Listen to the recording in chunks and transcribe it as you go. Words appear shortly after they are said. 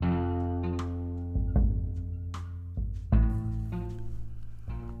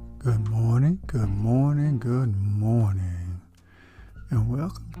Good morning, good morning, good morning, and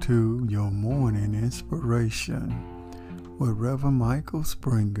welcome to your morning inspiration with Reverend Michael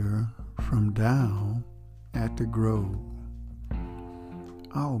Springer from Down at the Grove.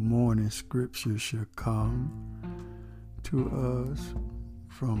 Our morning scripture shall come to us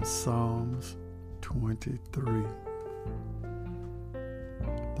from Psalms 23.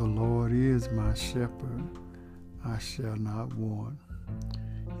 The Lord is my shepherd, I shall not want.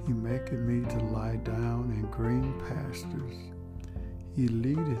 He maketh me to lie down in green pastures. He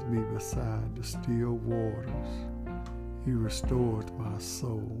leadeth me beside the still waters. He restoreth my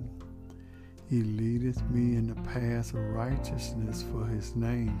soul. He leadeth me in the paths of righteousness for his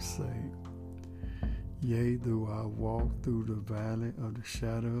name's sake. Yea, though I walk through the valley of the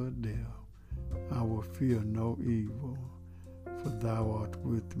shadow of death, I will fear no evil, for thou art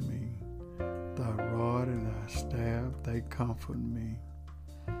with me. Thy rod and thy staff, they comfort me.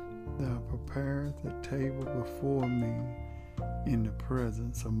 Thou preparest a table before me in the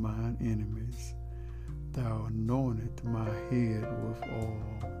presence of mine enemies. Thou anointest my head with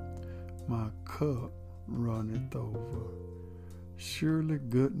oil. My cup runneth over. Surely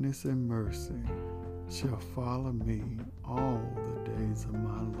goodness and mercy shall follow me all the days of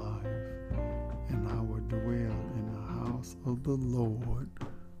my life, and I will dwell in the house of the Lord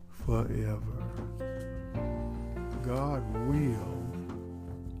forever. God will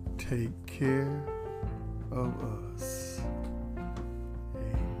take care of us.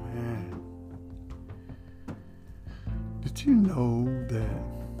 Amen. Did you know that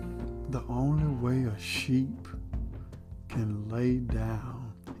the only way a sheep can lay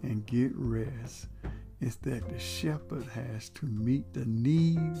down and get rest is that the shepherd has to meet the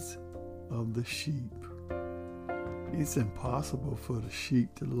needs of the sheep? It's impossible for the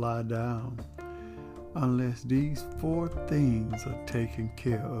sheep to lie down unless these four things are taken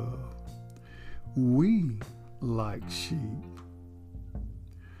care of. We, like sheep,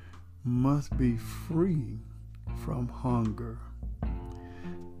 must be free from hunger.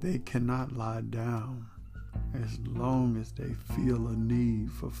 They cannot lie down as long as they feel a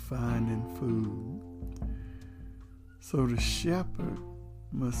need for finding food. So the shepherd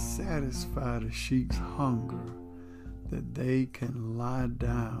must satisfy the sheep's hunger that they can lie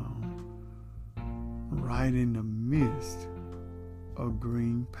down right in the midst of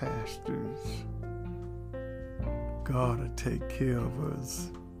green pastures. God will take care of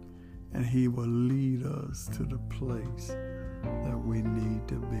us, and he will lead us to the place that we need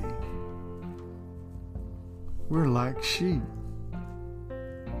to be. We're like sheep,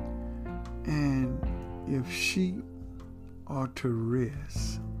 and if sheep are to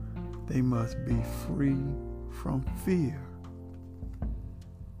rest, they must be free from fear.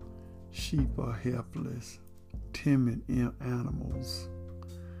 Sheep are helpless, timid animals.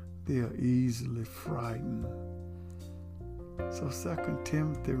 They are easily frightened. So 2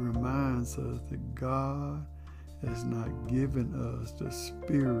 Timothy reminds us that God has not given us the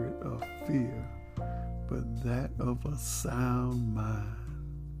spirit of fear, but that of a sound mind.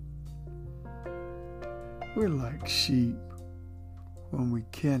 We're like sheep when we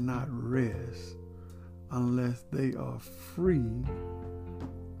cannot rest unless they are free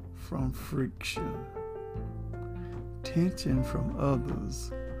from friction, tension from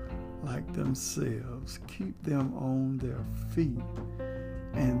others like themselves. Keep them on their feet,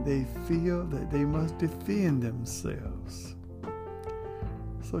 and they feel that they must defend themselves.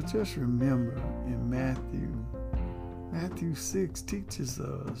 So just remember in Matthew 6 teaches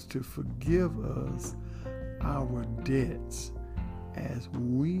us to forgive us our debts as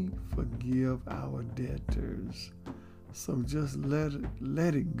we forgive our debtors. So just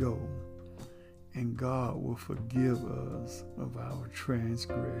let it go, and God will forgive us of our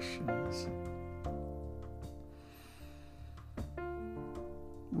transgressions.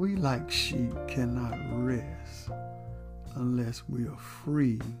 We, like sheep, cannot rest unless we are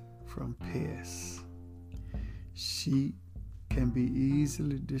free from pests. Sheep can be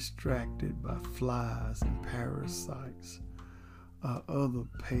easily distracted by flies and parasites or other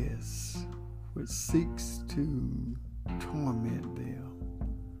pests which seeks to torment them.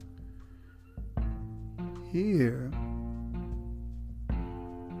 Here,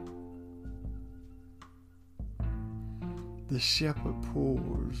 the shepherd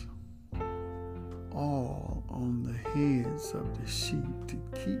pours oil on the heads of the sheep to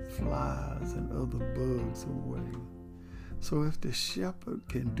keep flies and other bugs away. So if the shepherd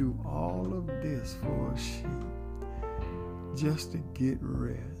can do all of this for a sheep just to get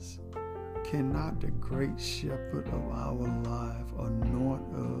rest, cannot the great shepherd of our life anoint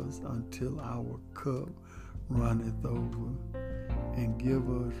us until our cup runneth over? and give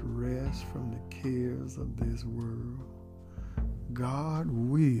us rest from the cares of this world. God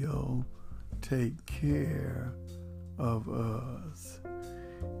will take care of us.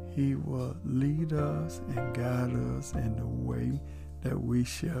 He will lead us and guide us in the way that we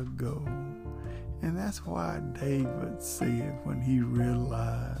shall go. And that's why David said, when he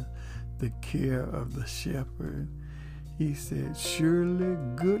realized the care of the shepherd, he said, surely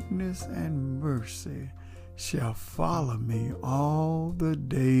goodness and mercy shall follow me all the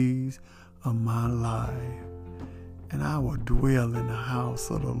days of my life, and I will dwell in the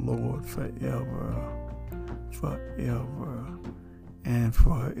house of the Lord forever, forever, and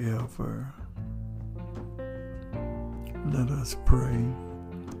forever. Let us pray.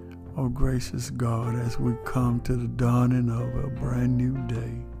 Oh, gracious God, as we come to the dawning of a brand new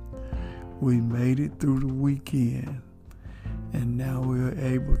day, we made it through the weekend, and now we are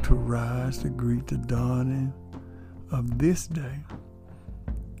able to rise to greet the dawning of this day,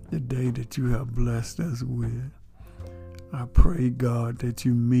 the day that you have blessed us with. I pray, God, that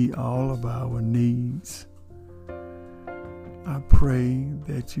you meet all of our needs. I pray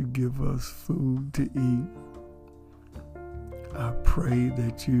that you give us food to eat. I pray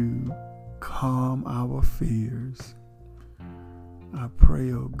that you calm our fears. I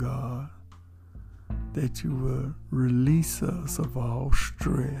pray, oh God, that you will release us of all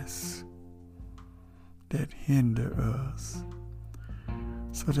stress that hinder us,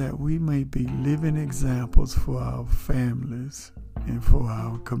 so that we may be living examples for our families and for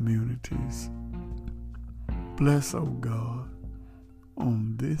our communities. Bless, oh God,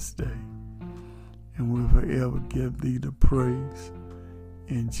 on this day, and we'll forever give thee the praise.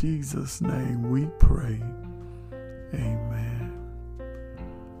 In Jesus' name we pray. Amen.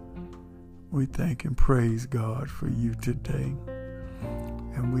 We thank and praise God for you today.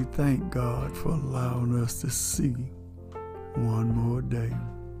 And we thank God for allowing us to see one more day.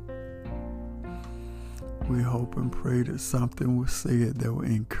 We hope and pray that something was said that will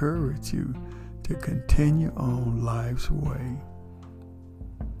encourage you to continue on life's way.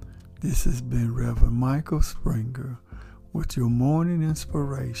 This has been Reverend Michael Springer with your morning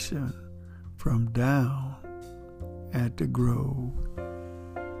inspiration from down at the Grove.